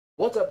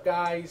What's up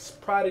guys,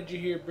 Prodigy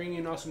here bringing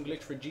an awesome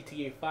glitch for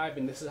GTA 5,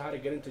 and this is how to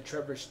get into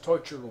Trevor's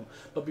torture room.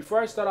 But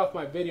before I start off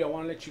my video, I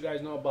want to let you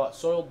guys know about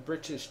Soiled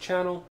Britches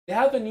channel. They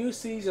have a new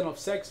season of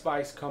Sex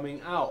Vice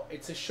coming out.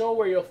 It's a show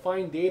where you'll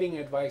find dating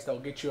advice that will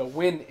get you a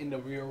win in the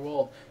real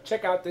world.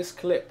 Check out this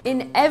clip.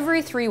 In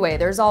every three-way,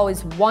 there's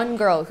always one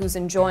girl who's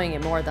enjoying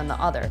it more than the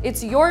other.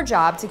 It's your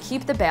job to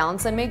keep the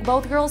balance and make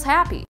both girls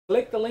happy.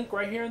 Click the link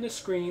right here on the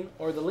screen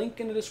or the link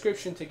in the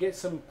description to get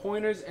some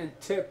pointers and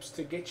tips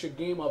to get your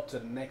game up to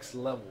the next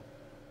level.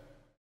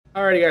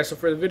 Alrighty guys, so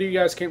for the video you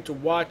guys came to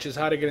watch is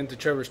how to get into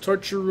Trevor's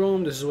torture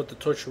room. This is what the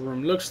torture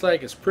room looks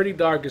like. It's pretty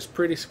dark, it's a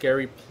pretty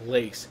scary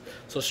place.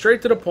 So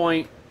straight to the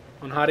point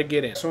on how to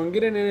get in. So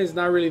getting in is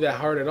not really that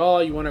hard at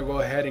all. You want to go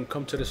ahead and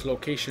come to this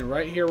location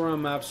right here on the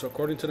map. So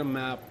according to the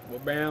map,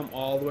 bam,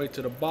 all the way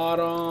to the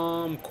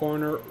bottom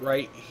corner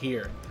right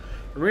here.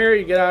 From here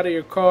you get out of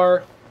your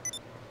car,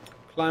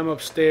 climb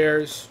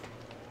upstairs.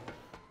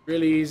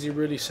 Really easy,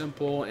 really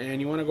simple, and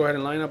you want to go ahead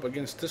and line up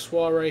against this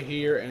wall right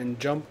here and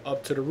jump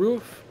up to the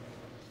roof.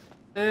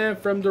 And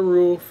from the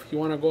roof you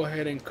want to go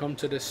ahead and come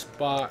to this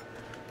spot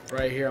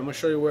right here. I'm gonna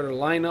show you where to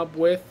line up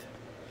with.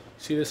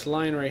 See this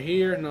line right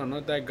here? No,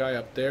 not that guy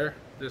up there.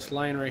 This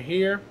line right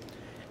here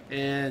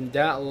and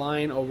that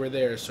line over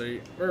there. So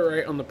we're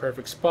right on the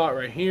perfect spot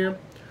right here.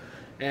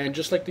 And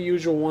just like the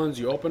usual ones,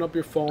 you open up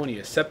your phone, you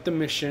accept the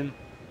mission.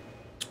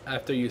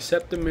 After you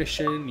accept the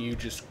mission, you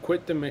just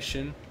quit the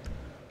mission.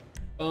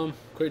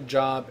 Quit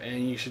job,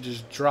 and you should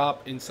just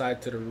drop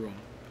inside to the room.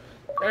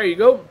 There you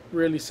go.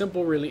 Really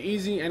simple, really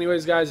easy.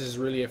 Anyways guys, this is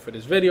really it for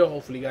this video.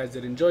 Hopefully you guys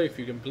did enjoy. If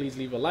you can, please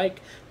leave a like.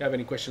 If you have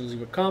any questions,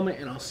 leave a comment,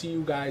 and I'll see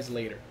you guys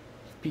later.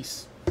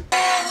 Peace.